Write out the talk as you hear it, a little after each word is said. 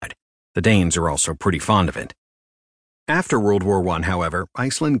The Danes are also pretty fond of it. After World War I, however,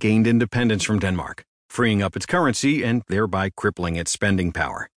 Iceland gained independence from Denmark, freeing up its currency and thereby crippling its spending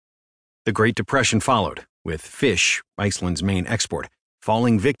power. The Great Depression followed, with fish, Iceland's main export,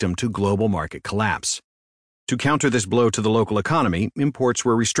 falling victim to global market collapse. To counter this blow to the local economy, imports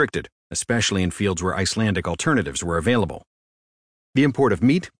were restricted, especially in fields where Icelandic alternatives were available. The import of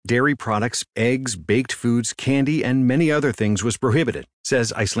meat, dairy products, eggs, baked foods, candy, and many other things was prohibited,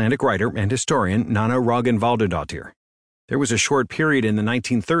 says Icelandic writer and historian Nanna Rögnvaldardóttir. There was a short period in the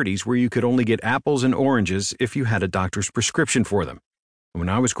 1930s where you could only get apples and oranges if you had a doctor's prescription for them. When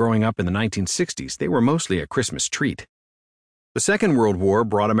I was growing up in the 1960s, they were mostly a Christmas treat. The Second World War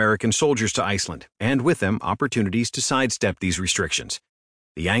brought American soldiers to Iceland, and with them opportunities to sidestep these restrictions.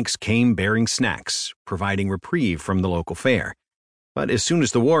 The Yanks came bearing snacks, providing reprieve from the local fare. But as soon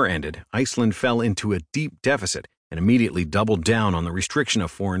as the war ended, Iceland fell into a deep deficit and immediately doubled down on the restriction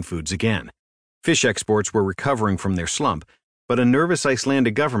of foreign foods again. Fish exports were recovering from their slump, but a nervous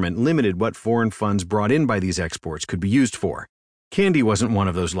Icelandic government limited what foreign funds brought in by these exports could be used for. Candy wasn't one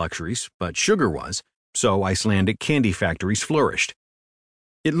of those luxuries, but sugar was, so Icelandic candy factories flourished.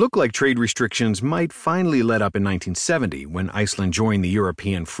 It looked like trade restrictions might finally let up in 1970 when Iceland joined the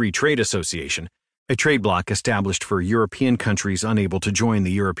European Free Trade Association, a trade bloc established for European countries unable to join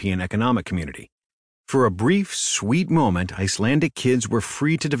the European Economic Community. For a brief, sweet moment, Icelandic kids were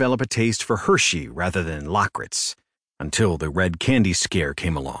free to develop a taste for Hershey rather than Licorice, until the red candy scare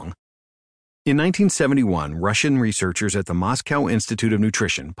came along. In 1971, Russian researchers at the Moscow Institute of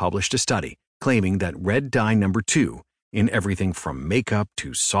Nutrition published a study claiming that red dye number 2, in everything from makeup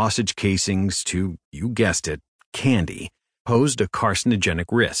to sausage casings to, you guessed it, candy, posed a carcinogenic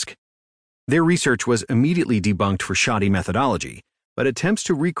risk. Their research was immediately debunked for shoddy methodology, but attempts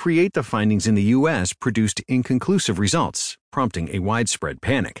to recreate the findings in the U.S. produced inconclusive results, prompting a widespread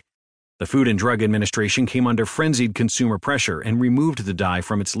panic. The Food and Drug Administration came under frenzied consumer pressure and removed the dye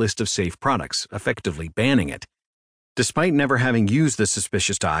from its list of safe products, effectively banning it. Despite never having used the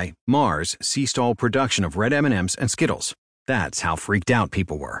suspicious dye, Mars ceased all production of red M&Ms and Skittles. That's how freaked out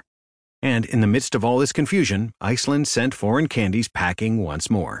people were. And in the midst of all this confusion, Iceland sent foreign candies packing once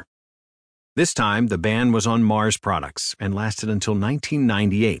more. This time, the ban was on Mars products and lasted until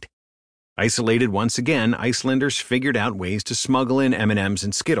 1998. Isolated once again, Icelanders figured out ways to smuggle in M&Ms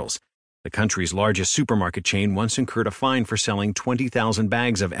and Skittles. The country's largest supermarket chain once incurred a fine for selling 20,000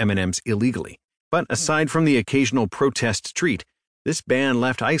 bags of M&Ms illegally. But aside from the occasional protest treat, this ban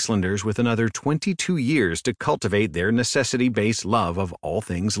left Icelanders with another 22 years to cultivate their necessity-based love of all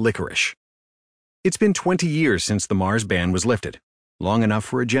things licorice. It's been 20 years since the Mars ban was lifted, long enough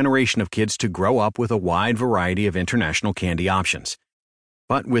for a generation of kids to grow up with a wide variety of international candy options.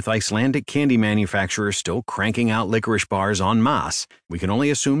 But with Icelandic candy manufacturers still cranking out licorice bars en masse, we can only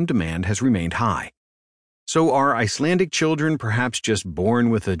assume demand has remained high. So are Icelandic children perhaps just born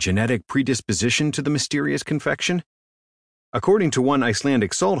with a genetic predisposition to the mysterious confection? According to one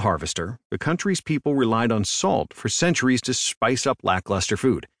Icelandic salt harvester, the country's people relied on salt for centuries to spice up lackluster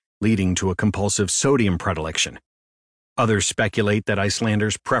food, leading to a compulsive sodium predilection. Others speculate that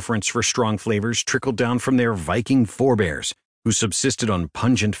Icelanders' preference for strong flavors trickled down from their Viking forebears, who subsisted on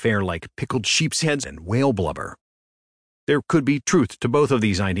pungent fare like pickled sheep's heads and whale blubber. There could be truth to both of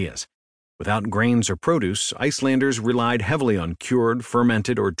these ideas. Without grains or produce, Icelanders relied heavily on cured,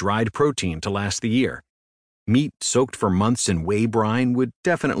 fermented, or dried protein to last the year. Meat soaked for months in whey brine would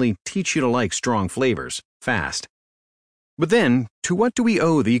definitely teach you to like strong flavors, fast. But then, to what do we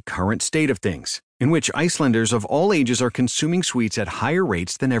owe the current state of things, in which Icelanders of all ages are consuming sweets at higher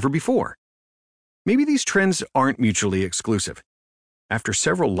rates than ever before? Maybe these trends aren't mutually exclusive. After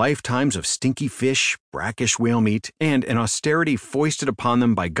several lifetimes of stinky fish, brackish whale meat, and an austerity foisted upon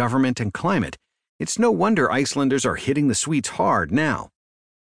them by government and climate, it's no wonder Icelanders are hitting the sweets hard now.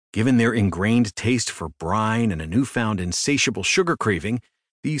 Given their ingrained taste for brine and a newfound insatiable sugar craving,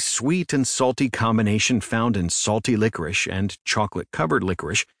 the sweet and salty combination found in salty licorice and chocolate-covered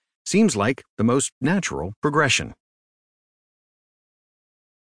licorice seems like the most natural progression.